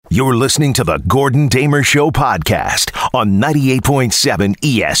You're listening to the Gordon Damer Show podcast on 98.7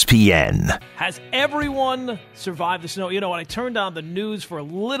 ESPN. Has everyone survived the snow? You know, when I turned on the news for a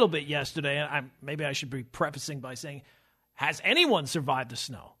little bit yesterday, maybe I should be prefacing by saying, has anyone survived the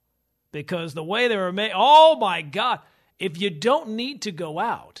snow? Because the way they were made, oh my God, if you don't need to go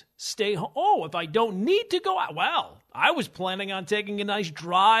out, stay home. Oh, if I don't need to go out, well, I was planning on taking a nice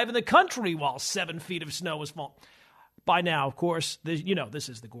drive in the country while 7 feet of snow was falling. By now, of course, this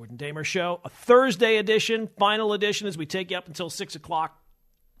is the Gordon Damer Show, a Thursday edition, final edition as we take you up until 6 o'clock,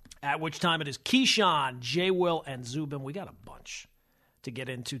 at which time it is Keyshawn, J. Will, and Zubin. We got a bunch to get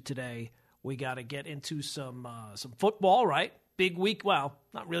into today. We got to get into some football, right? Big week. Well,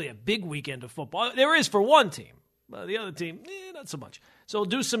 not really a big weekend of football. There is for one team. The other team, not so much. So we'll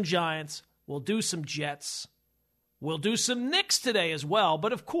do some Giants. We'll do some Jets. We'll do some Knicks today as well.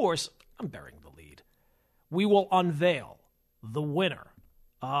 But, of course, I'm burying the lead. We will unveil the winner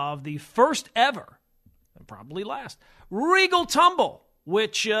of the first ever, and probably last, Regal Tumble,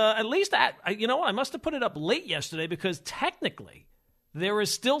 which at least, you know what, I must have put it up late yesterday because technically there is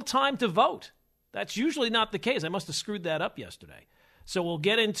still time to vote. That's usually not the case. I must have screwed that up yesterday. So we'll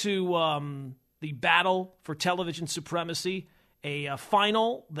get into the battle for television supremacy, a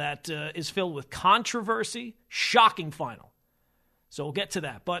final that is filled with controversy, shocking final. So we'll get to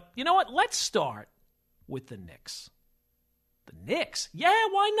that. But you know what? Let's start with the Knicks. The Knicks? Yeah,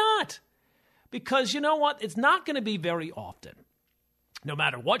 why not? Because you know what? It's not going to be very often, no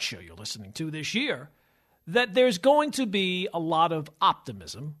matter what show you're listening to this year, that there's going to be a lot of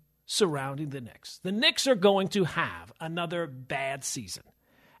optimism surrounding the Knicks. The Knicks are going to have another bad season.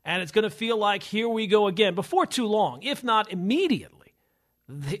 And it's going to feel like here we go again before too long, if not immediately.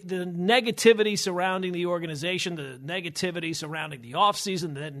 The negativity surrounding the organization, the negativity surrounding the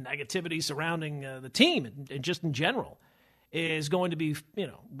offseason, the negativity surrounding the team and just in general is going to be,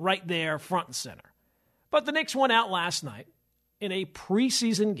 right there front and center. But the Knicks went out last night in a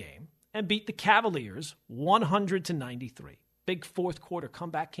preseason game and beat the Cavaliers 100-93. Big fourth quarter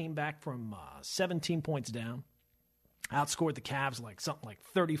comeback, came back from 17 points down. Outscored the Cavs something like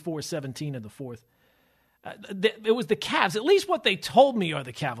 34-17 in the fourth. It was the Cavs. At least what they told me are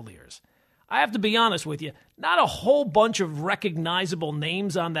the Cavaliers. I have to be honest with you, not a whole bunch of recognizable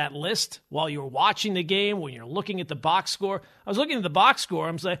names on that list while you're watching the game, when you're looking at the box score. I was looking at the box score.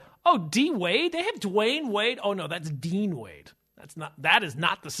 I'm saying, oh, D. Wade? They have Dwayne Wade? Oh, no, that's Dean Wade. That is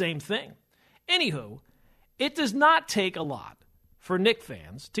not the same thing. Anywho, it does not take a lot for Knicks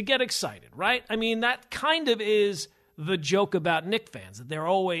fans to get excited, right? I mean, that kind of is the joke about Knicks fans, that they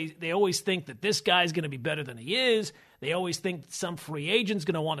always think that this guy's going to be better than he is. They always think some free agent's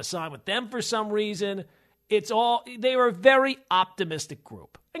going to want to sign with them for some reason. They are a very optimistic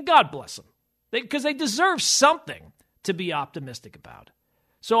group, and God bless them, because they deserve something to be optimistic about.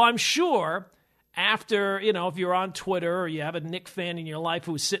 So I'm sure after, if you're on Twitter or you have a Knicks fan in your life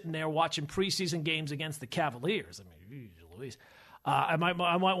who's sitting there watching preseason games against the Cavaliers, Louise, I might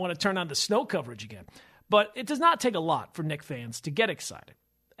want to turn on the snow coverage again. But it does not take a lot for Knicks fans to get excited.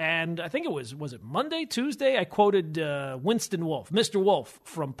 And I think it was it Monday, Tuesday? I quoted Winston Wolfe, Mr. Wolfe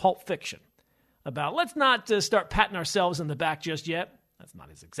from Pulp Fiction, about let's not start patting ourselves in the back just yet. That's not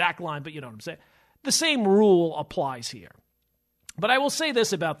his exact line, but you know what I'm saying. The same rule applies here. But I will say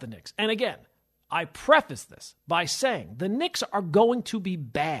this about the Knicks. And again, I preface this by saying the Knicks are going to be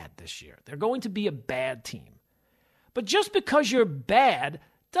bad this year. They're going to be a bad team. But just because you're bad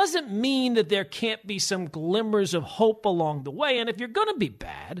doesn't mean that there can't be some glimmers of hope along the way. And if you're going to be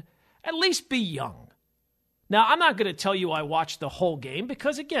bad, at least be young. Now, I'm not going to tell you I watched the whole game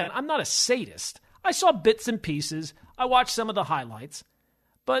because, again, I'm not a sadist. I saw bits and pieces. I watched some of the highlights.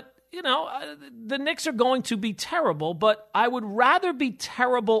 But, the Knicks are going to be terrible, but I would rather be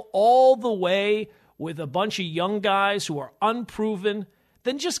terrible all the way with a bunch of young guys who are unproven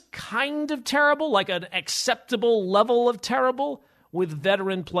than just kind of terrible, like an acceptable level of terrible, with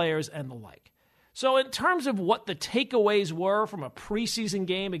veteran players and the like. So in terms of what the takeaways were from a preseason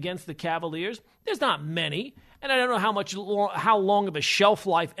game against the Cavaliers, there's not many, and I don't know how long of a shelf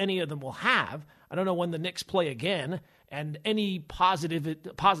life any of them will have. I don't know when the Knicks play again, and any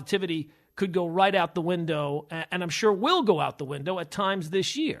positivity could go right out the window, and I'm sure will go out the window at times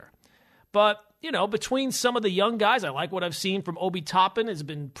this year. But, between some of the young guys, I like what I've seen from Obi Toppin. Has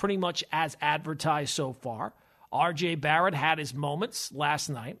been pretty much as advertised so far. R.J. Barrett had his moments last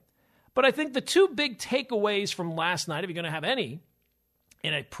night. But I think the two big takeaways from last night, if you're going to have any,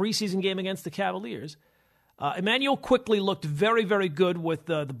 in a preseason game against the Cavaliers, Emmanuel quickly looked very, very good with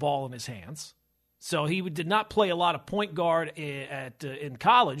the ball in his hands. So he did not play a lot of point guard in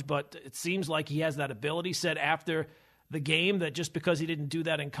college, but it seems like he has that ability. Said after the game, that just because he didn't do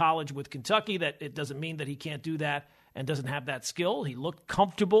that in college with Kentucky, that it doesn't mean that he can't do that and doesn't have that skill. He looked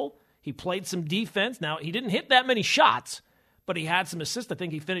comfortable. He played some defense. Now, he didn't hit that many shots, but he had some assists. I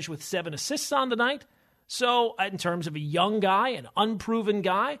think he finished with 7 assists on the night. So in terms of a young guy, an unproven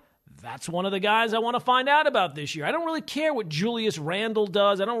guy, that's one of the guys I want to find out about this year. I don't really care what Julius Randle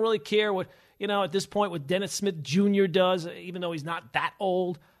does. I don't really care what, at this point, what Dennis Smith Jr. does, even though he's not that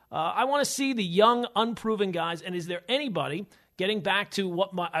old. I want to see the young, unproven guys. And is there anybody, getting back to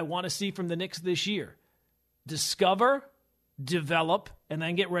what I want to see from the Knicks this year, discover, develop, and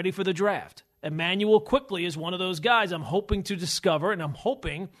then get ready for the draft? Emmanuel Quickley is one of those guys I'm hoping to discover, and I'm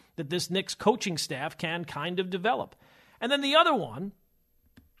hoping that this Knicks coaching staff can kind of develop. And then the other one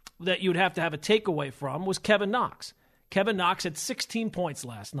that you'd have to have a takeaway from was Kevin Knox. Kevin Knox had 16 points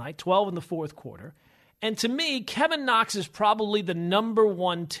last night, 12 in the fourth quarter. And to me, Kevin Knox is probably the number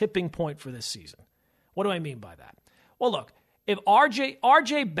one tipping point for this season. What do I mean by that? Well, look, if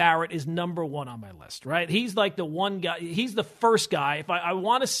RJ Barrett is number one on my list, right? He's like the one guy. He's the first guy. If I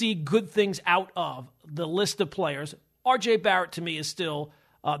want to see good things out of the list of players, RJ Barrett to me is still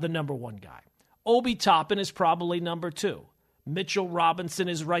the number one guy. Obi Toppin is probably number two. Mitchell Robinson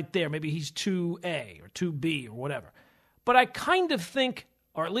is right there. Maybe he's 2A or 2B or whatever. But I kind of think,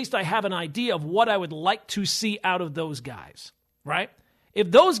 or at least I have an idea of what I would like to see out of those guys, right?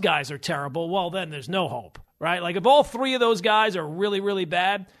 If those guys are terrible, well, then there's no hope, right? Like if all three of those guys are really, really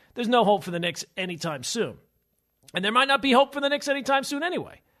bad, there's no hope for the Knicks anytime soon. And there might not be hope for the Knicks anytime soon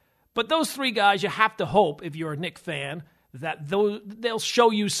anyway. But those three guys, you have to hope, if you're a Knicks fan, that they'll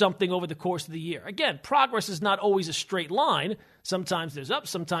show you something over the course of the year. Again, progress is not always a straight line. Sometimes there's ups,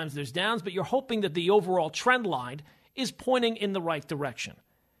 sometimes there's downs, but you're hoping that the overall trend line is pointing in the right direction.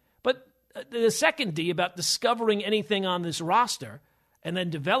 But the second D about discovering anything on this roster and then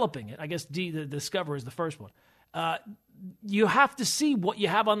developing it, I guess D, the discover, is the first one. You have to see what you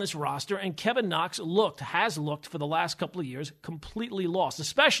have on this roster, and Kevin Knox has looked for the last couple of years completely lost,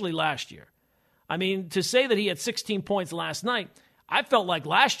 especially last year. I mean, to say that he had 16 points last night, I felt like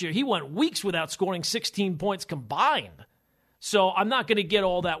last year he went weeks without scoring 16 points combined. So I'm not going to get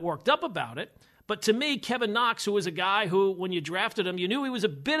all that worked up about it. But to me, Kevin Knox, who is a guy who, when you drafted him, you knew he was a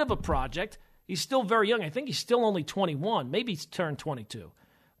bit of a project. He's still very young. I think he's still only 21. Maybe he's turned 22.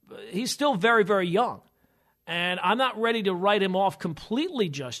 He's still very, very young. And I'm not ready to write him off completely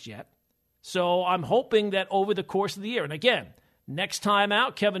just yet. So I'm hoping that over the course of the year, and again, next time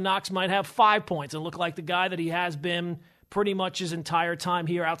out, Kevin Knox might have 5 points and look like the guy that he has been pretty much his entire time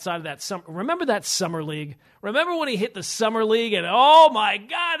here outside of that summer. Remember that summer league? Remember when he hit the summer league and, oh my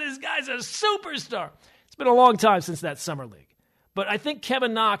God, this guy's a superstar. It's been a long time since that summer league. But I think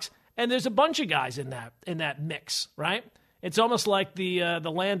Kevin Knox, and there's a bunch of guys in that mix, right? It's almost like the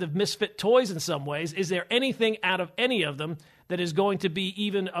land of misfit toys in some ways. Is there anything out of any of them that is going to be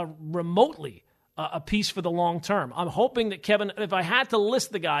even remotely a piece for the long term? I'm hoping that Kevin, if I had to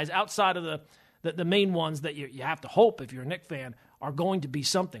list the guys outside of the main ones that you have to hope, if you're a Knicks fan, are going to be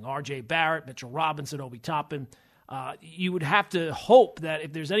something. R.J. Barrett, Mitchell Robinson, Obi Toppin. You would have to hope that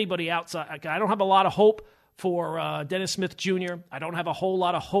if there's anybody outside, I don't have a lot of hope for Dennis Smith Jr. I don't have a whole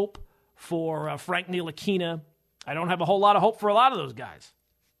lot of hope for Frank Ntilikina. I don't have a whole lot of hope for a lot of those guys.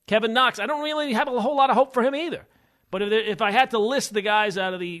 Kevin Knox, I don't really have a whole lot of hope for him either. But if I had to list the guys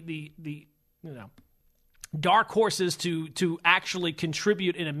out of the dark horses to actually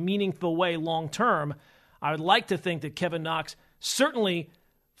contribute in a meaningful way long term, I would like to think that Kevin Knox certainly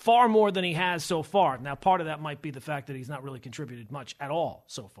far more than he has so far. Now, part of that might be the fact that he's not really contributed much at all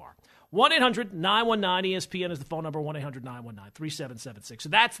so far. 1-800-919-ESPN is the phone number, 1-800-919-3776. So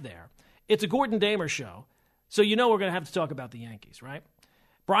that's there. It's a Gordon Damer show, so you know we're going to have to talk about the Yankees, right?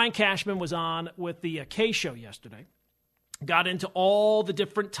 Brian Cashman was on with the K Show yesterday, got into all the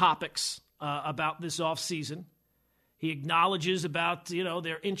different topics about this offseason. He acknowledges about,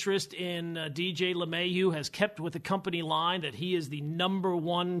 their interest in DJ LeMahieu, has kept with the company line that he is the number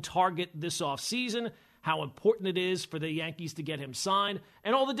one target this offseason, how important it is for the Yankees to get him signed,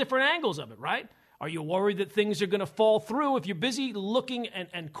 and all the different angles of it, right? Are you worried that things are going to fall through? If you're busy looking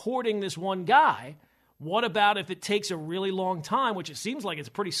and courting this one guy, what about if it takes a really long time, which it seems like it's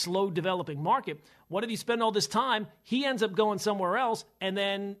a pretty slow developing market? What if you spend all this time, he ends up going somewhere else, and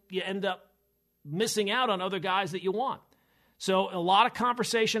then you end up missing out on other guys that you want? So a lot of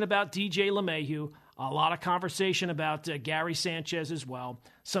conversation about DJ LeMahieu, a lot of conversation about Gary Sanchez as well,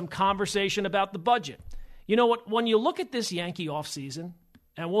 some conversation about the budget. You know what? When you look at this Yankee offseason,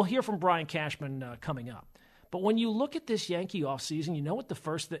 and we'll hear from Brian Cashman coming up, but when you look at this Yankee offseason, you know what the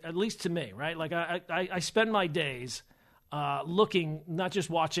first, at least to me, right? Like I spend my days looking, not just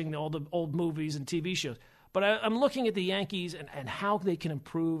watching all the old movies and TV shows, But I'm looking at the Yankees and how they can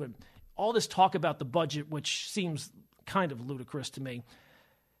improve and all this talk about the budget, which seems kind of ludicrous to me.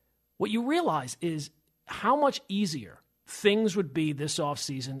 What you realize is how much easier things would be this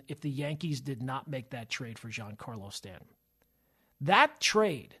offseason if the Yankees did not make that trade for Giancarlo Stanton. That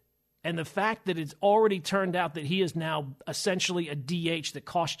trade and the fact that it's already turned out that he is now essentially a DH that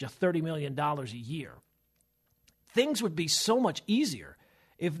costs you $30 million a year, things would be so much easier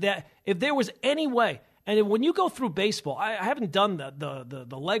if there was any way. And when you go through baseball, I haven't done the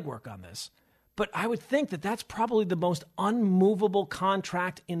legwork on this, but I would think that that's probably the most unmovable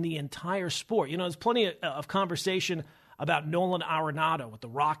contract in the entire sport. You know, there's plenty of conversation about Nolan Arenado with the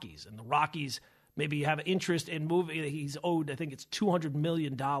Rockies, and the Rockies maybe have an interest in moving. He's owed, I think it's $200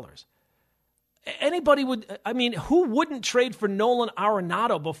 million. Anybody would, I mean, who wouldn't trade for Nolan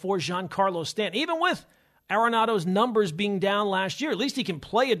Arenado before Giancarlo Stanton? Even with Arenado's numbers being down last year, at least he can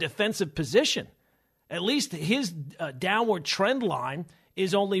play a defensive position. At least his downward trend line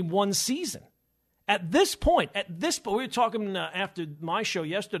is only one season. At this point, we were talking after my show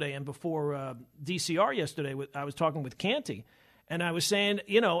yesterday and before DCR yesterday, I was talking with Canty, and I was saying,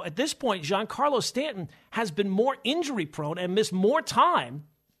 you know, at this point, Giancarlo Stanton has been more injury prone and missed more time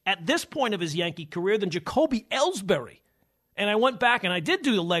at this point of his Yankee career than Jacoby Ellsbury. And I went back and I did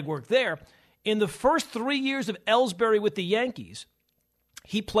do the legwork there. In the first 3 years of Ellsbury with the Yankees,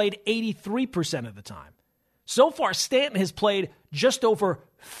 he played 83% of the time. So far, Stanton has played just over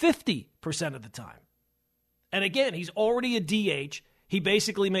 50% of the time. And again, he's already a DH. He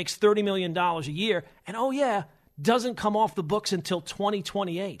basically makes $30 million a year. And doesn't come off the books until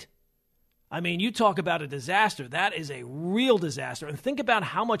 2028. I mean, you talk about a disaster. That is a real disaster. And think about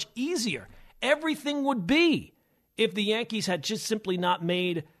how much easier everything would be if the Yankees had just simply not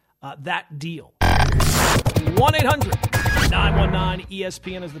made that deal.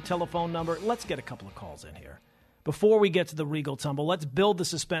 1-800-919-ESPN is the telephone number. Let's get a couple of calls in here. Before we get to the Regal Tumble, let's build the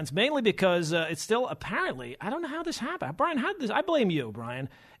suspense, mainly because it's still apparently, I don't know how this happened. Brian, how did this? I blame you, Brian.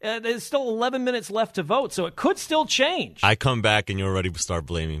 There's still 11 minutes left to vote, so it could still change. I come back and you're ready to start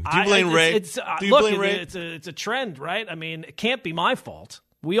blaming. Do you blame Ray? Do you blame Ray? It's a trend, right? I mean, it can't be my fault.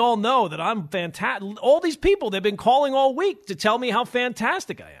 We all know that I'm fantastic. All these people, they've been calling all week to tell me how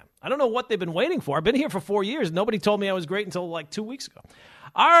fantastic I am. I don't know what they've been waiting for. I've been here for 4 years. Nobody told me I was great until like 2 weeks ago.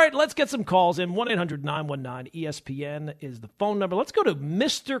 All right, let's get some calls in. 1-800-919-ESPN is the phone number. Let's go to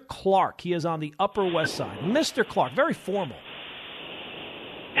Mr. Clark. He is on the Upper West Side. Mr. Clark, very formal.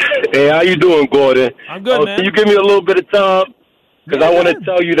 Hey, how you doing, Gordon? I'm good, man. Can you give me a little bit of time? Because I want to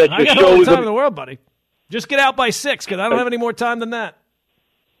tell you that your show is... I got all the time in the world, buddy. Just get out by 6, because I don't have any more time than that.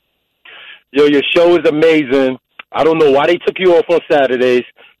 Yo, your show is amazing. I don't know why they took you off on Saturdays,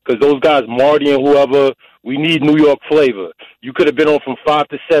 because those guys, Marty and whoever, we need New York flavor. You could have been on from 5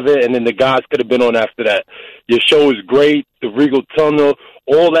 to 7, and then the guys could have been on after that. Your show is great. The Regal Tunnel,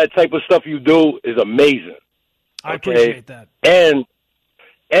 all that type of stuff you do is amazing. I appreciate that. And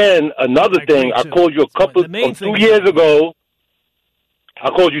another thing, I called you 2 years ago. I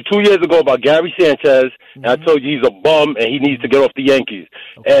called you 2 years ago about Gary Sanchez, and I told you he's a bum and he needs to get off the Yankees.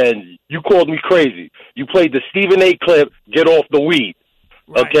 Okay. And you called me crazy. You played the Stephen A. clip, get off the weed.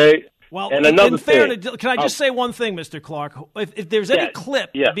 Right. Okay? Well, and another thing, can I just say one thing, Mr. Clark? If there's any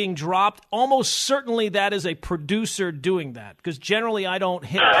clip being dropped, almost certainly that is a producer doing that, because generally I don't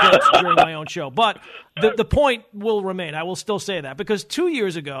hit clips during my own show. But the point will remain. I will still say that, because 2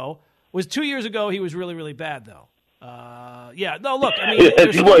 years ago he was really, really bad, though. No, look, I mean, he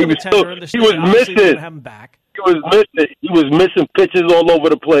was missing. Have him back. He was missing pitches all over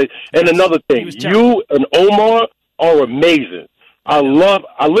the place. And another thing, you and Omar are amazing. I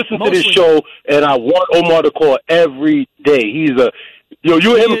listen to this show, and I want Omar to call every day. You and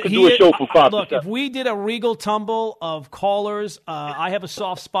him could do a show for 5 Look, if we did a Regal Tumble of callers, I have a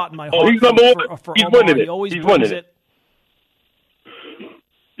soft spot in my heart he's number one. For he's Omar. Winning it. He always he's brings winning it.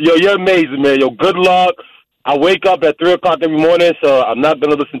 Yo, you're amazing, man. Yo, good luck. I wake up at 3 o'clock every morning, so I'm not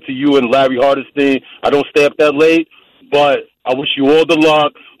going to listen to you and Larry Hardesty. I don't stay up that late, but I wish you all the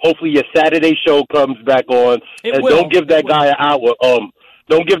luck. Hopefully your Saturday show comes back on. Don't give that guy an hour.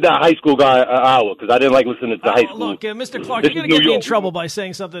 Don't give that high school guy an hour, because I didn't like listening to high school. Look, Mr. Clark, you're going to get me in trouble by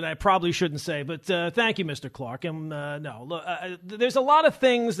saying something I probably shouldn't say, but thank you, Mr. Clark. There's a lot of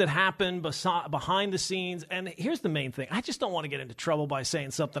things that happen behind the scenes, and here's the main thing. I just don't want to get into trouble by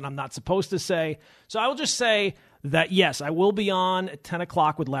saying something I'm not supposed to say, so I will just say that, yes, I will be on at 10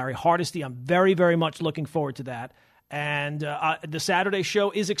 o'clock with Larry Hardesty. I'm very, very much looking forward to that, and the Saturday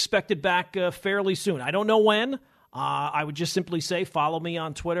show is expected back fairly soon. I don't know when. I would just simply say follow me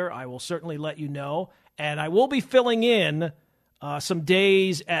on Twitter. I will certainly let you know. And I will be filling in some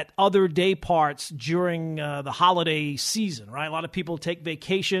days at other day parts during the holiday season, right? A lot of people take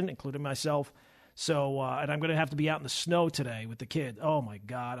vacation, including myself. So, and I'm going to have to be out in the snow today with the kid. Oh, my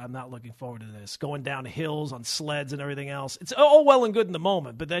God, I'm not looking forward to this. Going down hills on sleds and everything else. It's all well and good in the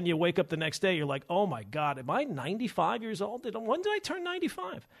moment, but then you wake up the next day, you're like, oh, my God, am I 95 years old? When did I turn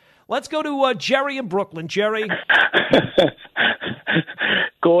 95? Let's go to Jerry in Brooklyn. Jerry.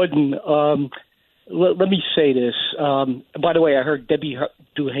 Gordon, let me say this. By the way, I heard Debbie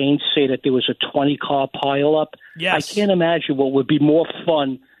Duhane say that there was a 20-car pileup. Yes. I can't imagine what would be more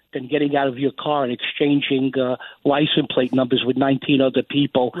fun than getting out of your car and exchanging license plate numbers with 19 other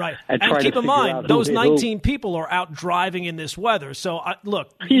people. Right. And keep in mind, those 19 people are out driving in this weather. So,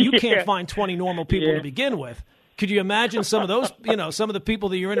 look, you can't find 20 normal people to begin with. Could you imagine some of those, some of the people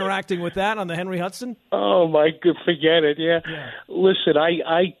that you're interacting with that on the Henry Hudson? Oh, my God, forget it, yeah. Listen,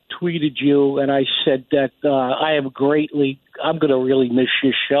 I tweeted you, and I said that I'm going to really miss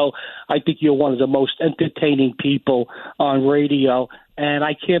your show. I think you're one of the most entertaining people on radio, and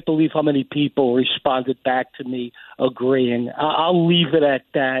I can't believe how many people responded back to me agreeing. I'll leave it at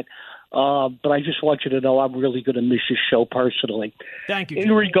that. But I just want you to know I'm really going to miss your show personally. Thank you, In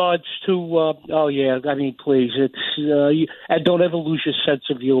Jim. regards to, please, and don't ever lose your sense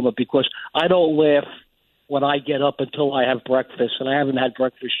of humor, because I don't laugh when I get up until I have breakfast, and I haven't had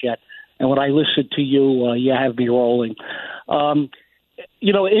breakfast yet. And when I listen to you, you have me rolling.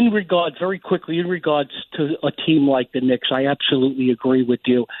 Very quickly, in regards to a team like the Knicks, I absolutely agree with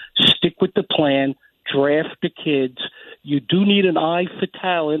you. Stick with the plan. Draft the kids. You do need an eye for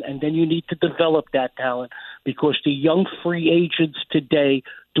talent, and then you need to develop that talent, because the young free agents today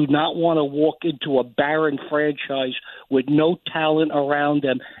do not want to walk into a barren franchise with no talent around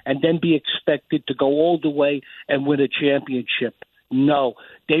them and then be expected to go all the way and win a championship. No,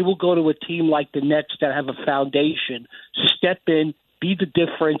 they will go to a team like the Nets that have a foundation, step in, be the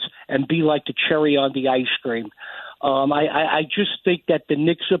difference, and be like the cherry on the ice cream. I just think that the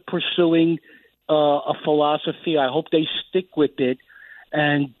Knicks are pursuing a philosophy. I hope they stick with it.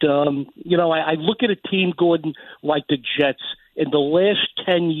 And, I look at a team, Gordon, like the Jets. In the last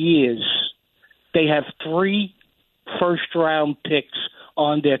 10 years, they have 3 first-round picks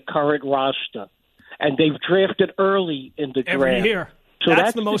on their current roster. And they've drafted early in the draft. Every year. So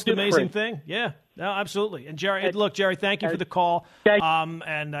that's the most amazing thing. Yeah, no, absolutely. And Jerry, thank you for the call.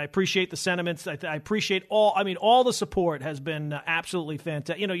 And I appreciate the sentiments. I appreciate all the support has been absolutely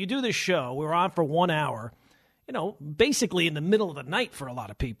fantastic. You do this show. We're on for 1 hour, basically in the middle of the night for a lot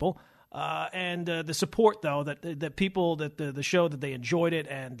of people. And the support, though, that people, that the show, that they enjoyed it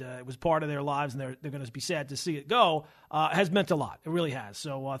and it was part of their lives, and they're going to be sad to see it go, has meant a lot. It really has.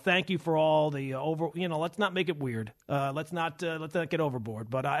 So thank you for all the let's not make it weird. Let's not get overboard.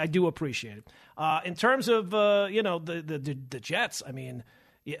 But I do appreciate it. In terms of the Jets, I mean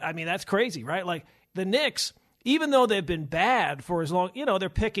that's crazy, right? Like the Knicks. Even though they've been bad for as long, they're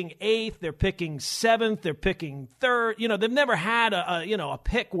picking 8th, they're picking 7th, they're picking 3rd. They've never had a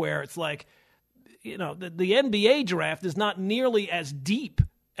pick where it's like, the NBA draft is not nearly as deep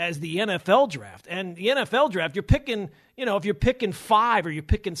as the NFL draft. And the NFL draft, you're picking, if you're picking 5 or you're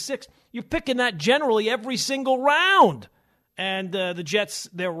picking 6, you're picking that generally every single round. And the Jets,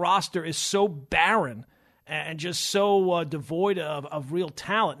 their roster is so barren and just so devoid of real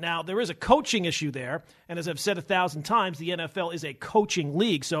talent. Now, there is a coaching issue there, and as I've said 1,000 times, the NFL is a coaching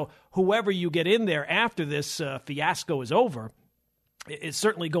league, so whoever you get in there after this fiasco is over is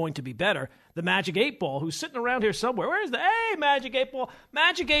certainly going to be better. The Magic 8 Ball, who's sitting around here somewhere, hey, Magic 8 Ball?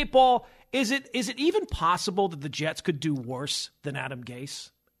 Magic 8 Ball, is it even possible that the Jets could do worse than Adam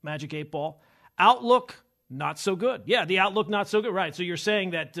Gase? Magic 8 Ball? Outlook, not so good. Yeah, the outlook not so good. Right, so you're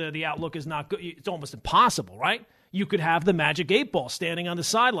saying that the outlook is not good. It's almost impossible, right? You could have the Magic 8 Ball standing on the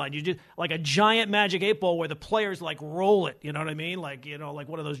sideline. You just like a giant Magic 8 Ball where the players like roll it. You know what I mean? Like like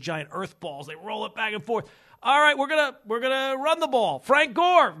one of those giant earth balls. They roll it back and forth. All right, we're gonna run the ball. Frank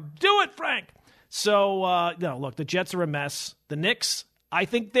Gore, do it, Frank. So look, the Jets are a mess. The Knicks, I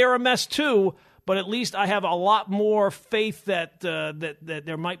think they're a mess too. But at least I have a lot more faith that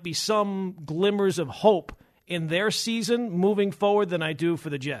there might be some glimmers of hope in their season moving forward than I do for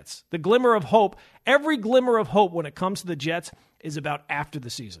the Jets. The glimmer of hope, every glimmer of hope when it comes to the Jets is about after the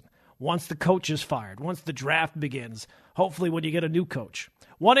season. Once the coach is fired, once the draft begins, hopefully when you get a new coach.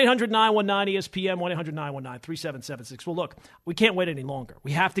 1-800-919-ESPN, 1-800-919-3776. Well, look, we can't wait any longer.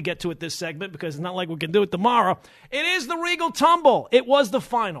 We have to get to it this segment because it's not like we can do it tomorrow. It is the Regal Tumble. It was the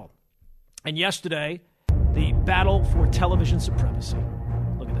final. And yesterday, the battle for television supremacy.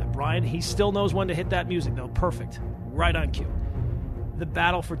 Look at that. Brian, he still knows when to hit that music, though. Perfect. Right on cue. The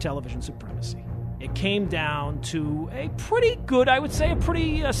battle for television supremacy. it came down to a pretty good, I would say, a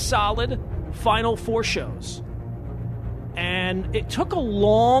pretty solid final 4 shows. And it took a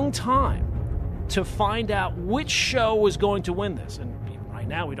long time to find out which show was going to win this. And right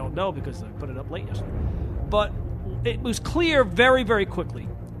now we don't know because I put it up late yesterday. But it was clear very, very quickly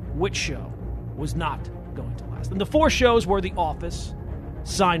which show was not going to last. And the 4 shows were The Office,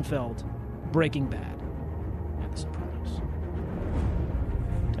 Seinfeld, Breaking Bad, and The Sopranos.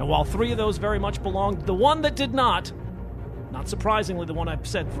 And while 3 of those very much belonged, the one that did not surprisingly, the one I've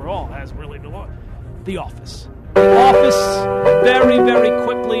said for all has really belonged, The Office. The Office, very, very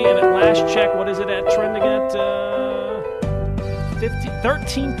quickly, and at last check, what is it at? Trending at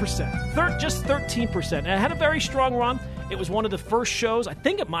 13%. Just 13%. And it had a very strong run. It was one of the first shows. I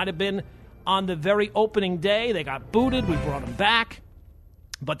think it might have been on the very opening day. They got booted. We brought them back.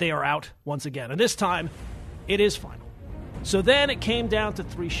 But they are out once again. And this time, it is final. So then it came down to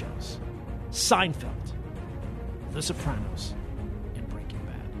 3 shows. Seinfeld, The Sopranos, and Breaking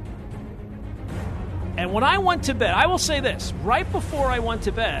Bad. And when I went to bed, I will say this. Right before I went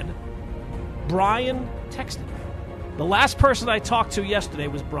to bed, Brian texted me. The last person I talked to yesterday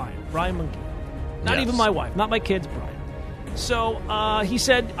was Brian Mungie. Not even my wife, not my kids, Brian. So he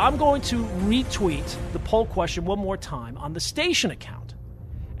said, I'm going to retweet the poll question one more time on the station account.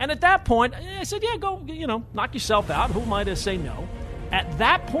 And at that point, I said, yeah, go, knock yourself out. Who am I to say no? At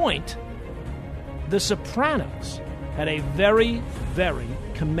that point, The Sopranos had a very, very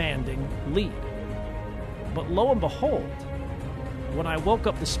commanding lead. But lo and behold, when I woke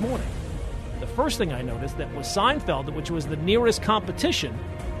up this morning, the first thing I noticed that was Seinfeld, which was the nearest competition,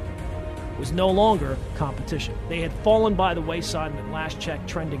 was no longer competition. They had fallen by the wayside, and at last check,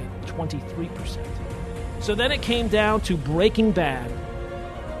 trending at 23%. So then it came down to Breaking Bad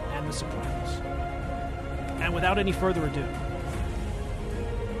and The Sopranos. And without any further ado,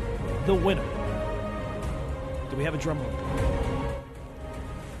 the winner. Do we have a drum roll?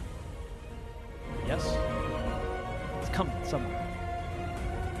 Yes? It's coming somewhere.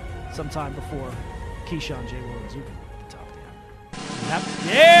 Sometime before Keyshawn J. Will and Zuby at the top of the hour.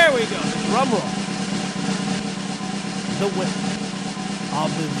 There we go. The drum roll. The winner of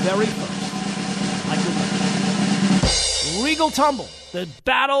the very first Regal Tumble, the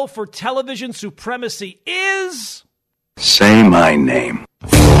battle for television supremacy is... Say my name.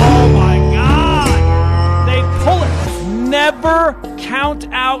 Oh my God! They pull it. Never count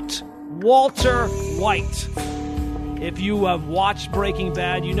out Walter White. If you have watched Breaking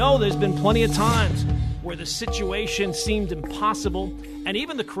Bad, you know there's been plenty of times where the situation seemed impossible, and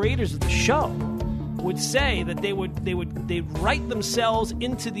even the creators of the show would say that they'd write themselves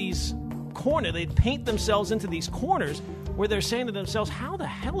into these corners. They'd paint themselves into these corners where they're saying to themselves, "How the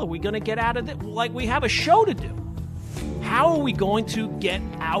hell are we going to get out of this? Like, we have a show to do. How are we going to get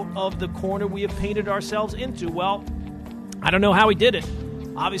out of the corner we have painted ourselves into?" Well, I don't know how he did it.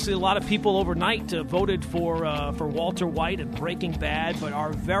 Obviously, a lot of people overnight voted for Walter White and Breaking Bad, but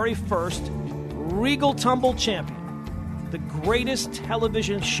our very first Regal Tumble champion, the greatest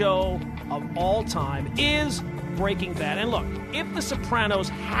television show of all time, is Breaking Bad. And look, if The Sopranos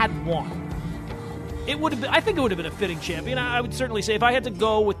had won, it would have been, I think it would have been a fitting champion. I would certainly say if I had to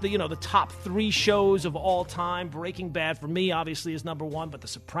go with the top 3 shows of all time, Breaking Bad for me obviously is number 1, but The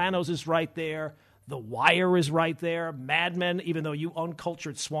Sopranos is right there. The Wire is right there. Mad Men, even though you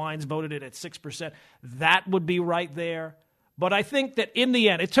uncultured swines voted it at 6%, that would be right there. But I think that in the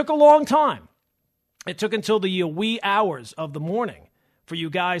end, it took a long time. It took until the wee hours of the morning for you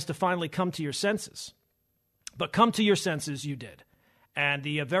guys to finally come to your senses. But come to your senses, you did. And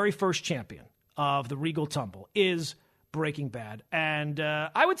the very first champion of the Regal Tumble is Breaking Bad. And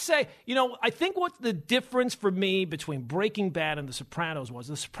I would say, I think what the difference for me between Breaking Bad and The Sopranos was,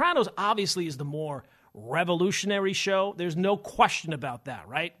 The Sopranos obviously is the more revolutionary show. There's no question about that,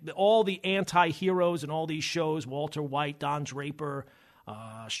 right? All the anti-heroes in all these shows, Walter White, Don Draper,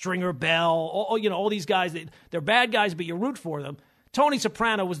 Stringer Bell, all these guys, they're bad guys, but you root for them. Tony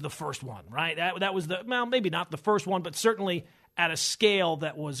Soprano was the first one, right? That was maybe not the first one, but certainly at a scale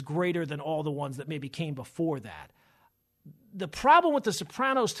that was greater than all the ones that maybe came before that. The problem with The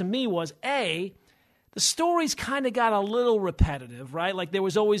Sopranos to me was, the stories kind of got a little repetitive, right? Like there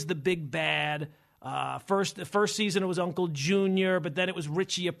was always the big bad. The first season it was Uncle Junior, but then it was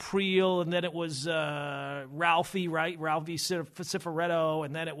Richie Aprile, and then it was Ralphie, right? Ralphie Cifaretto,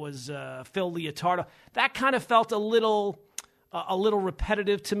 and then it was Phil Leotardo. That kind of felt a little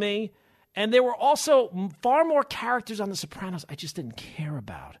repetitive to me. And there were also far more characters on The Sopranos I just didn't care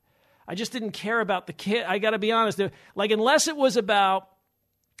about. I just didn't care about the kid. I got to be honest. Unless it was about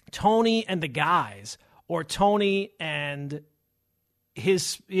Tony and the guys, or Tony and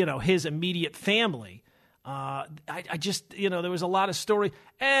his immediate family. I just, there was a lot of story,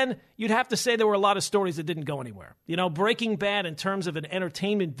 and you'd have to say there were a lot of stories that didn't go anywhere. Breaking Bad, in terms of an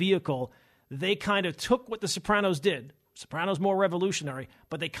entertainment vehicle, they kind of took what The Sopranos did. Sopranos more revolutionary,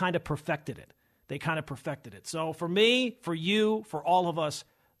 but they kind of perfected it. So for me, for you, for all of us,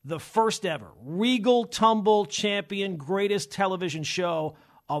 the first ever Regal Tumble champion, greatest television show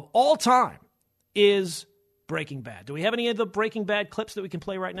of all time is Breaking Bad. Do we have any of the Breaking Bad clips that we can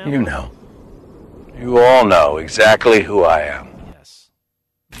play right now? You know. You all know exactly who I am. Yes.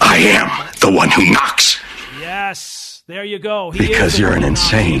 I am the one who knocks. Yes. There you go. Because you're an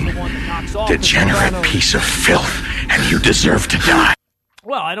insane, degenerate piece of filth, and you deserve to die.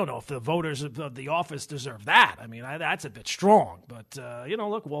 Well, I don't know if the voters of the office deserve that. I mean, that's a bit strong. But,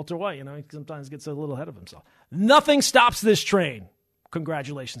 look, Walter White, he sometimes gets a little ahead of himself. Nothing stops this train.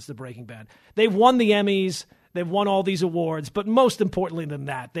 Congratulations to Breaking Bad. They've won the Emmys. They've won all these awards, but most importantly than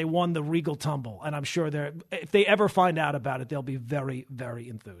that, they won the Regal Tumble, and I'm sure if they ever find out about it, they'll be very, very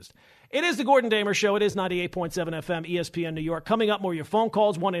enthused. It is the Gordon Damer Show. It is 98.7 FM, ESPN New York. Coming up, more of your phone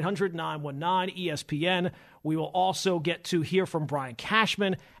calls, 1-800-919-ESPN. We will also get to hear from Brian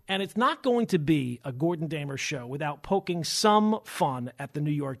Cashman, and it's not going to be a Gordon Damer Show without poking some fun at the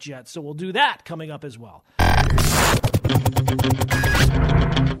New York Jets, so we'll do that coming up as well.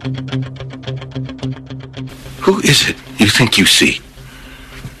 Who is it you think you see?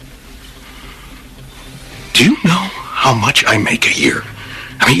 Do you know how much I make a year?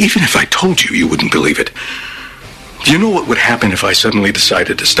 I mean, even if I told you, you wouldn't believe it. Do you know what would happen if I suddenly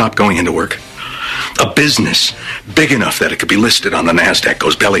decided to stop going into work? A business big enough that it could be listed on the NASDAQ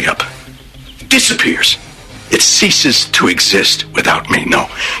goes belly up. Disappears. It ceases to exist without me. No,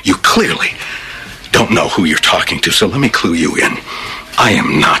 you clearly don't know who you're talking to, so let me clue you in. I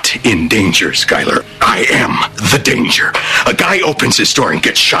am not in danger, Skyler. I am the danger. A guy opens his door and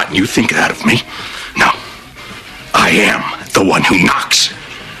gets shot, and you think that of me? No. I am the one who knocks.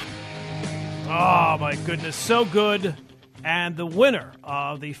 Oh, my goodness. So good. And the winner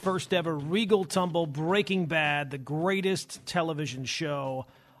of the first ever Regal Tumble, Breaking Bad, the greatest television show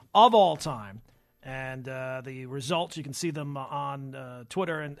of all time. And the results, you can see them on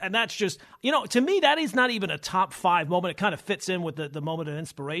Twitter. And that's just, to me, that is not even a top 5 moment. It kind of fits in with the moment of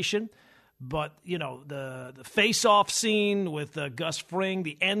inspiration. But, the face-off scene with Gus Fring,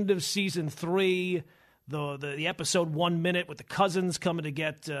 the end of season 3, the episode 1 minute with the cousins coming to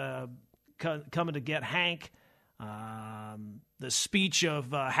get Hank. The speech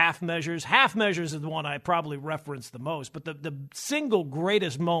of Half Measures. Half Measures is the one I probably reference the most, but the single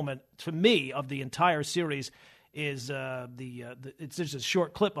greatest moment to me of the entire series is it's just a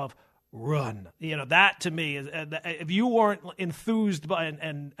short clip of "Run." That to me is if you weren't enthused by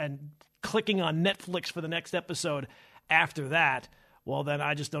and clicking on Netflix for the next episode after that, well then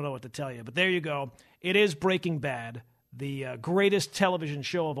I just don't know what to tell you. But there you go. It is Breaking Bad, the greatest television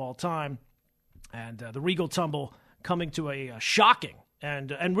show of all time. And the Regal Tumble coming to a shocking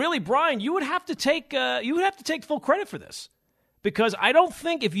and really, Brian, you would have to take full credit for this, because I don't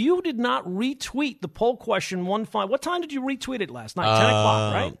think if you did not retweet the poll question 1-5, what time did you retweet it last night? 10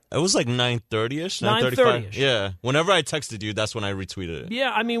 o'clock, right? It was like 9:30ish, 9:30ish. Yeah, whenever I texted you, that's when I retweeted it.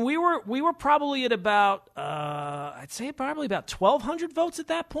 Yeah, I mean we were probably at about I'd say probably about 1,200 votes at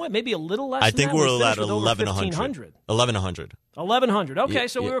that point, maybe a little less. I think we we're at 1,100. 1,100. 1,100. Okay, yeah,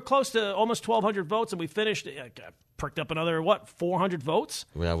 so we were close to almost 1,200 votes, and we finished, pricked up another, 400 votes?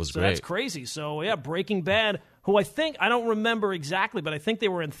 Yeah, that was so great. That's crazy. So, yeah, Breaking Bad, who I don't remember exactly, but I think they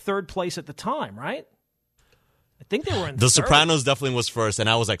were in third place at the time, right? I think they were in The third. Sopranos definitely was first, and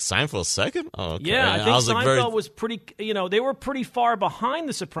I was like, Seinfeld second? Oh, okay. Yeah, I think Seinfeld was was pretty, they were pretty far behind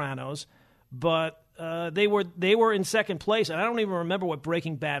The Sopranos, but they were in second place, and I don't even remember what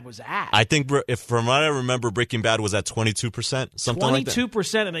Breaking Bad was at. I think, from what I remember, Breaking Bad was at 22%, something like that.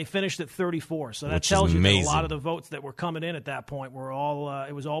 22%, and they finished at 34%. So that Which tells is you that a amazing. lot of the votes that were coming in at that point were all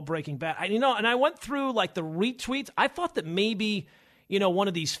it was all Breaking Bad. And I went through like the retweets. I thought that maybe one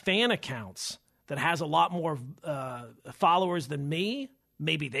of these fan accounts that has a lot more followers than me,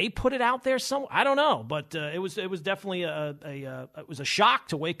 maybe they put it out there somewhere. I don't know, but it was definitely it was a shock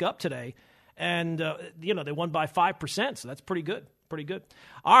to wake up today. And, they won by 5%, so that's pretty good. Pretty good.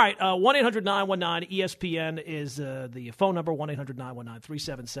 All right, 1-800-919-ESPN is the phone number,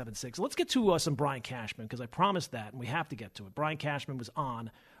 1-800-919-3776. Let's get to some Brian Cashman, because I promised that, and we have to get to it. Brian Cashman was on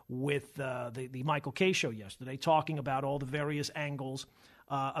with the Michael Kay show yesterday, talking about all the various angles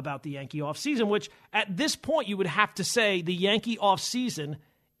about the Yankee offseason, which at this point you would have to say the Yankee offseason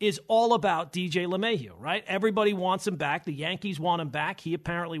is all about DJ LeMahieu, right? Everybody wants him back. The Yankees want him back. He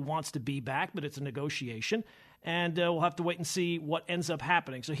apparently wants to be back, but it's a negotiation. and we'll have to wait and see what ends up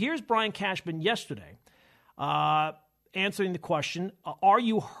happening. So here's Brian Cashman yesterday answering the question, are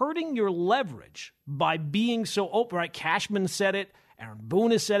you hurting your leverage by being so open? Right? Cashman said it. Aaron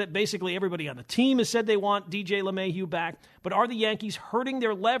Boone has said it. Basically, everybody on the team has said they want DJ LeMahieu back. But are the Yankees hurting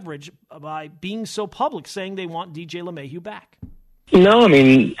their leverage by being so public, saying they want DJ LeMahieu back? No, I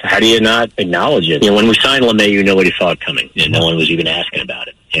mean, how do you not acknowledge it? When we signed LeMahieu, nobody saw it coming, and no one was even asking about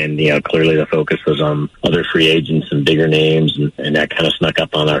it. And, clearly the focus was on other free agents and bigger names, and that kind of snuck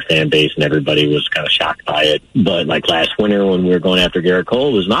up on our fan base, and everybody was kind of shocked by it. But like last winter when we were going after Garrett Cole,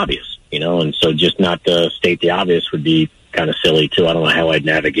 it was obvious, and so just not to state the obvious would be kind of silly, too. I don't know how I'd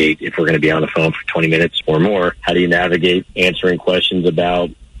navigate if we're going to be on the phone for 20 minutes or more. How do you navigate answering questions about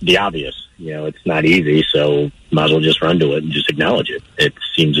the obvious? It's not easy, so might as well just run to it and just acknowledge it. It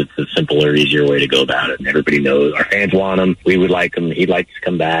seems it's a simpler, easier way to go about it. And everybody knows our fans want him. We would like him. He'd like to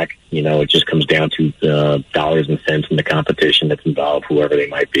come back. It just comes down to dollars and cents and the competition that's involved, whoever they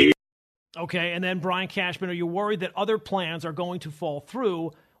might be. Okay, and then Brian Cashman, are you worried that other plans are going to fall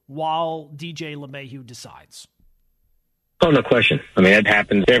through while DJ LeMahieu decides? Oh, no question. I mean, that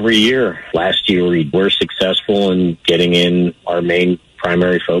happens every year. Last year, we were successful in getting in our main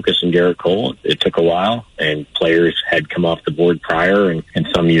primary focus in Garrett Cole. It took a while, and players had come off the board prior, and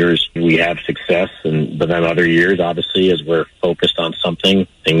some years we have success, but then other years, obviously, as we're focused on something,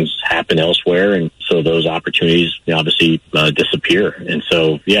 things happen elsewhere, and so those opportunities obviously disappear. And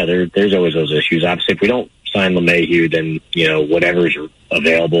so, yeah, there's always those issues. Obviously, if we don't sign LeMahieu, then, whatever's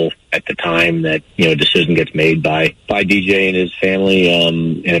available at the time that, a decision gets made by DJ and his family.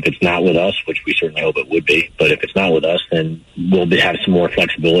 And if it's not with us, which we certainly hope it would be, but if it's not with us, then we'll have some more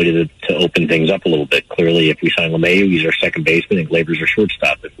flexibility to open things up a little bit. Clearly, if we sign LeMahieu, he's our second baseman and Gleyber's our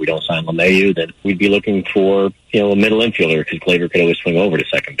shortstop. If we don't sign LeMahieu, then we'd be looking for, a middle infielder, because Gleyber could always swing over to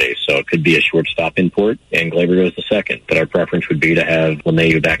second base. So it could be a shortstop import and Gleyber goes to second. But our preference would be to have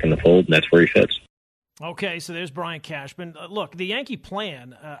LeMahieu back in the fold, and that's where he fits. Okay, so there's Brian Cashman. Look, the Yankee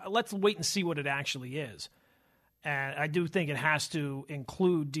plan, let's wait and see what it actually is. And I do think it has to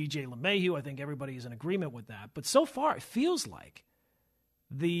include DJ LeMahieu. I think everybody is in agreement with that. But so far, it feels like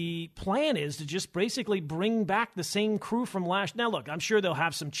the plan is to just basically bring back the same crew from last. Now, look, I'm sure they'll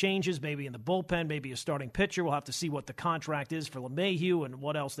have some changes, maybe in the bullpen, maybe a starting pitcher. We'll have to see what the contract is for LeMahieu and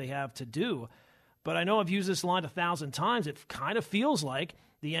what else they have to do. But I know I've used this line 1,000 times. It kind of feels like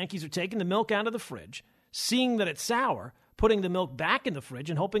the Yankees are taking the milk out of the fridge, seeing that it's sour, putting the milk back in the fridge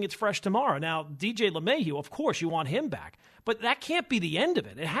and hoping it's fresh tomorrow. Now, DJ LeMahieu, of course, you want him back. But that can't be the end of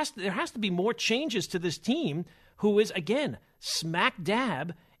it. There has to be more changes to this team who is, again, smack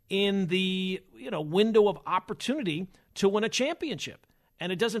dab in the window of opportunity to win a championship.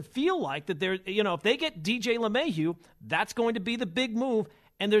 And it doesn't feel like that if they get DJ LeMahieu, that's going to be the big move.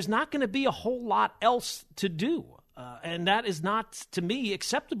 And there's not going to be a whole lot else to do. And that is not, to me,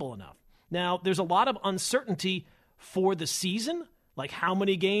 acceptable enough. Now, there's a lot of uncertainty for the season, like how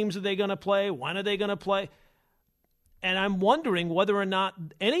many games are they going to play? When are they going to play? And I'm wondering whether or not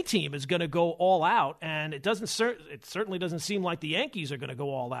any team is going to go all out, and it certainly doesn't seem like the Yankees are going to go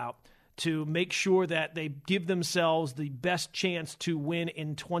all out to make sure that they give themselves the best chance to win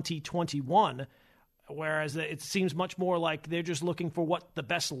in 2021, whereas it seems much more like they're just looking for what the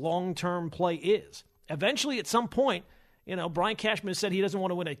best long-term play is. Eventually, at some point, Brian Cashman said he doesn't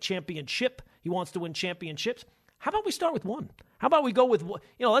want to win a championship. He wants to win championships. How about we start with one? How about we go with,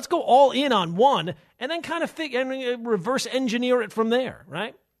 let's go all in on one and then kind of reverse engineer it from there,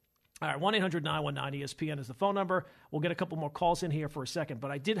 right? All right, 1-800-919-ESPN is the phone number. We'll get a couple more calls in here for a second,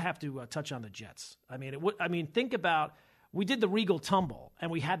 but I did have to touch on the Jets. Think about, we did the Regal Tumble,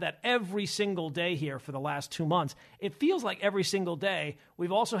 and we had that every single day here for the last 2 months. It feels like every single day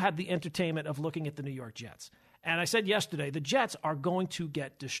we've also had the entertainment of looking at the New York Jets. And I said yesterday, the Jets are going to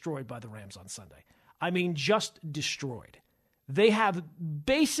get destroyed by the Rams on Sunday. Just destroyed. They have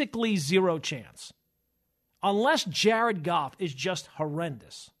basically zero chance. Unless Jared Goff is just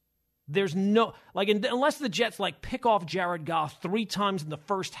horrendous. There's no, unless the Jets, pick off Jared Goff 3 times in the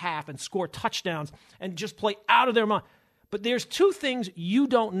first half and score touchdowns and just play out of their mind. But there's 2 things you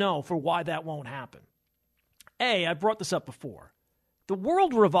don't know for why that won't happen. A, I brought this up before. The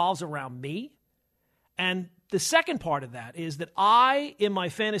world revolves around me. And the second part of that is that I, in my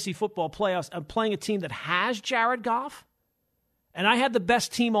fantasy football playoffs, I'm playing a team that has Jared Goff, and I had the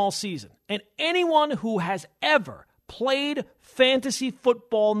best team all season. And anyone who has ever played fantasy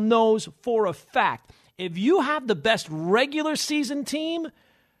football knows for a fact, if you have the best regular season team,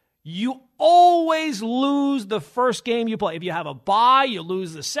 You always lose the first game you play. If you have a bye, you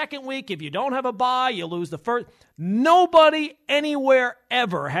lose the second week. If you don't have a bye, you lose the first. Nobody anywhere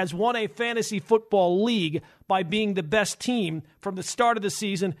ever has won a fantasy football league by being the best team from the start of the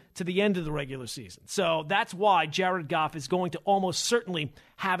season to the end of the regular season. So that's why Jared Goff is going to almost certainly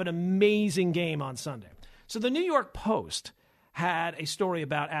have an amazing game on Sunday. So the New York Post had a story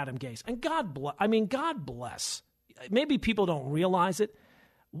about Adam Gase. And God bless. Maybe people don't realize it.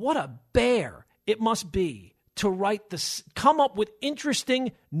 What a bear it must be to come up with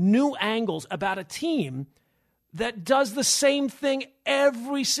interesting new angles about a team that does the same thing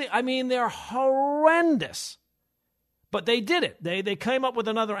they're horrendous. But they did it. They came up with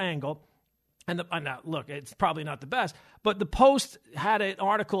another angle. And now, look, it's probably not the best, but the Post had an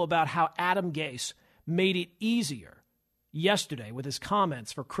article about how Adam Gase made it easier yesterday with his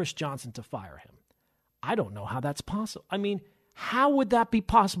comments for Chris Johnson to fire him. I don't know how that's possible. How would that be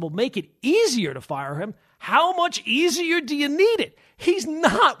possible? Make it easier to fire him? How much easier do you need it? He's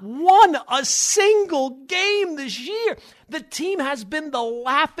not won a single game this year. The team has been the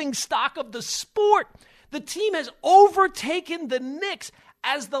laughing stock of the sport. The team has overtaken the Knicks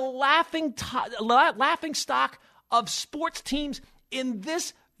as the laughing stock of sports teams in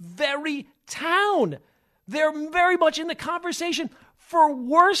this very town. They're very much in the conversation for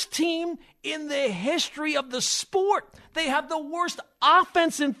worst team in the history of the sport. They have the worst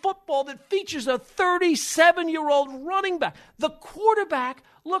offense in football that features a 37-year-old running back. The quarterback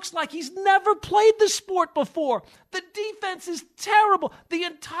looks like he's never played the sport before. The defense is terrible. The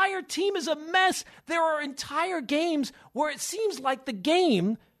entire team is a mess. There are entire games where it seems like the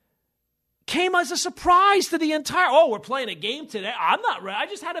game came as a surprise to the entire, we're playing a game today. I'm not ready. I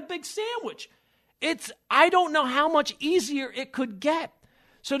just had a big sandwich. I don't know how much easier it could get.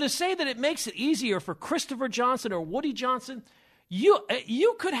 So to say that it makes it easier for Christopher Johnson or Woody Johnson,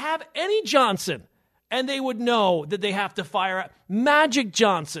 you could have any Johnson, and they would know that they have to fire Magic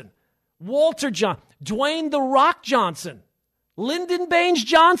Johnson, Walter Johnson, Dwayne The Rock Johnson, Lyndon Baines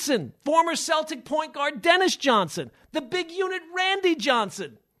Johnson, former Celtic point guard Dennis Johnson, the big unit Randy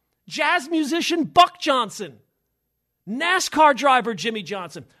Johnson, jazz musician Buck Johnson, NASCAR driver Jimmy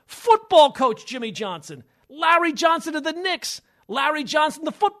Johnson, football coach Jimmy Johnson, Larry Johnson of the Knicks, Larry Johnson,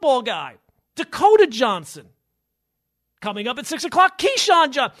 the football guy, Dakota Johnson. Coming up at 6 o'clock,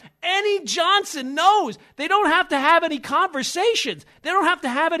 Keyshawn Johnson. Any Johnson knows. They don't have to have any conversations. They don't have to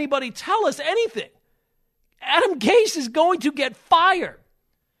have anybody tell us anything. Adam Gase is going to get fired.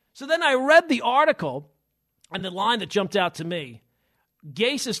 So then I read the article, and the line that jumped out to me,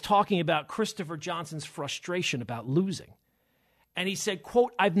 Gase is talking about Christopher Johnson's frustration about losing. And he said,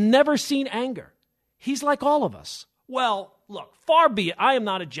 quote, "I've never seen anger. He's like all of us." Well, look, far be it. I am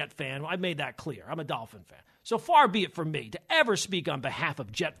not a Jet fan. I've made that clear. I'm a Dolphin fan. So far be it from me to ever speak on behalf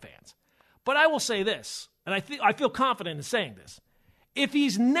of Jet fans. But I will say this, and I feel confident in saying this. If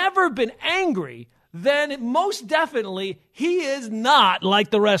he's never been angry, then most definitely he is not like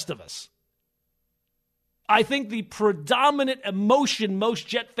the rest of us. I think the predominant emotion most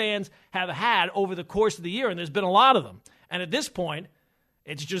Jet fans have had over the course of the year, and there's been a lot of them, and at this point,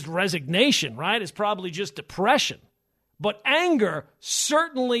 it's just resignation, right? It's probably just depression. But anger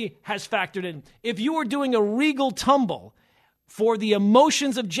certainly has factored in. If you were doing a Regal tumble for the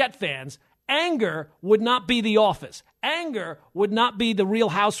emotions of Jet fans, anger would not be The Office. Anger would not be the Real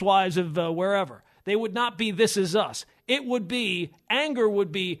Housewives of wherever. They would not be This Is Us. Anger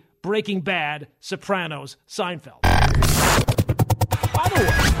would be Breaking Bad, Sopranos, Seinfeld. By the way,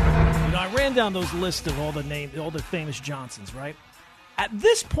 I ran down those lists of all the famous Johnsons, right? At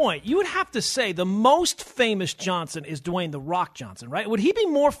this point, you would have to say the most famous Johnson is Dwayne The Rock Johnson, right? Would he be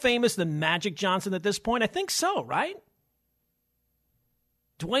more famous than Magic Johnson at this point? I think so, right?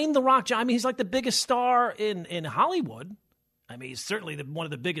 Dwayne The Rock Johnson, he's like the biggest star in Hollywood. He's certainly one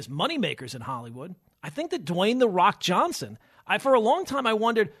of the biggest moneymakers in Hollywood. I think that Dwayne The Rock Johnson, for a long time I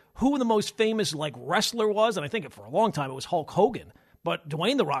wondered who the most famous wrestler was, and I think for a long time it was Hulk Hogan. But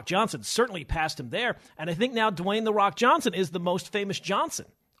Dwayne The Rock Johnson certainly passed him there. And I think now Dwayne The Rock Johnson is the most famous Johnson.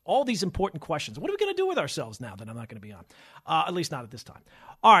 All these important questions. What are we going to do with ourselves now that I'm not going to be on? At least not at this time.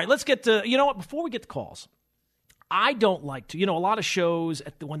 All right, let's get to, before we get to calls, I don't like to, a lot of shows,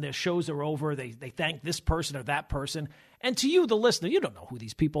 when their shows are over, they thank this person or that person. And to you, the listener, you don't know who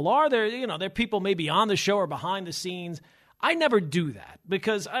these people are. They're people maybe on the show or behind the scenes. I never do that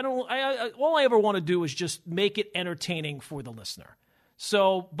because all I ever want to do is just make it entertaining for the listener.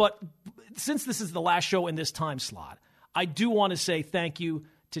 So, but since this is the last show in this time slot, I do want to say thank you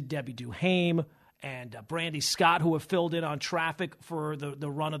to Debbie Duhame and Brandy Scott, who have filled in on traffic for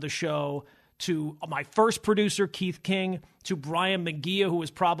the run of the show, to my first producer, Keith King, to Brian McGee, who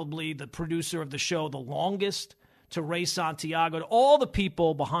is probably the producer of the show the longest, to Ray Santiago, to all the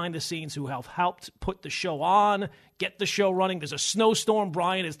people behind the scenes who have helped put the show on, get the show running. There's a snowstorm.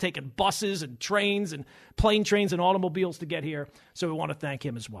 Brian has taken buses and trains and plane trains and automobiles to get here, so we want to thank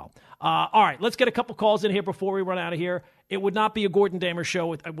him as well. All right, let's get a couple calls in here before we run out of here. It would not be a Gordon Damer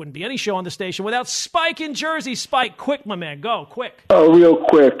show. It wouldn't be any show on the station without Spike in Jersey. Spike, quick, my man. Go, quick. Real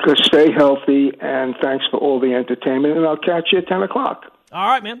quick. Stay healthy, and thanks for all the entertainment, and I'll catch you at 10 o'clock. All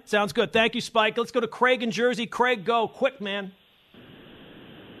right, man. Sounds good. Thank you, Spike. Let's go to Craig in Jersey. Craig, go. Quick, man.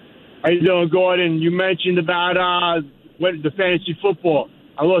 How you doing, Gordon? You mentioned about the fantasy football.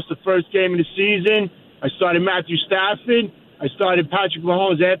 I lost the first game of the season. I started Matthew Stafford. I started Patrick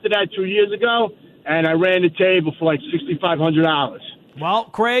Mahomes after that 2 years ago, and I ran the table for like $6,500. Well,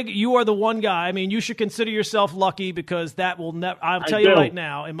 Craig, you are the one guy. I mean, you should consider yourself lucky because that will never – I'll tell you right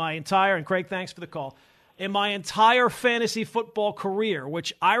now, in my entire – and Craig, thanks for the call – in my entire fantasy football career,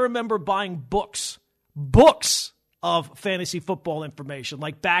 which I remember buying books of fantasy football information,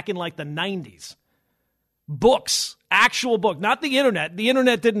 like back in like the 90s. Books, actual book, not the internet. The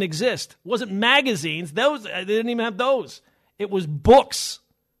internet didn't exist. It wasn't magazines. They didn't even have those. It was books.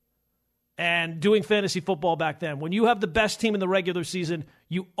 And doing fantasy football back then, when you have the best team in the regular season,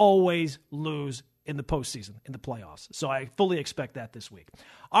 you always lose in the postseason, in the playoffs. So I fully expect that this week.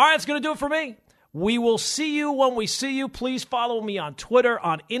 All right, that's going to do it for me. We will see you when we see you. Please follow me on Twitter,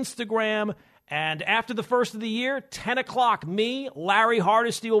 on Instagram. And after the first of the year, 10 o'clock, me, Larry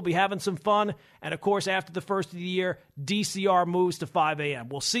Hardesty, will be having some fun. And, of course, after the first of the year, DCR moves to 5 a.m.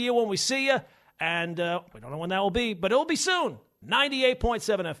 We'll see you when we see you. And we don't know when that will be, but it will be soon. 98.7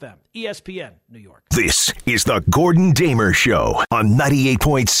 FM, ESPN, New York. This is the Gordon Damer Show on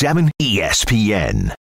 98.7 ESPN.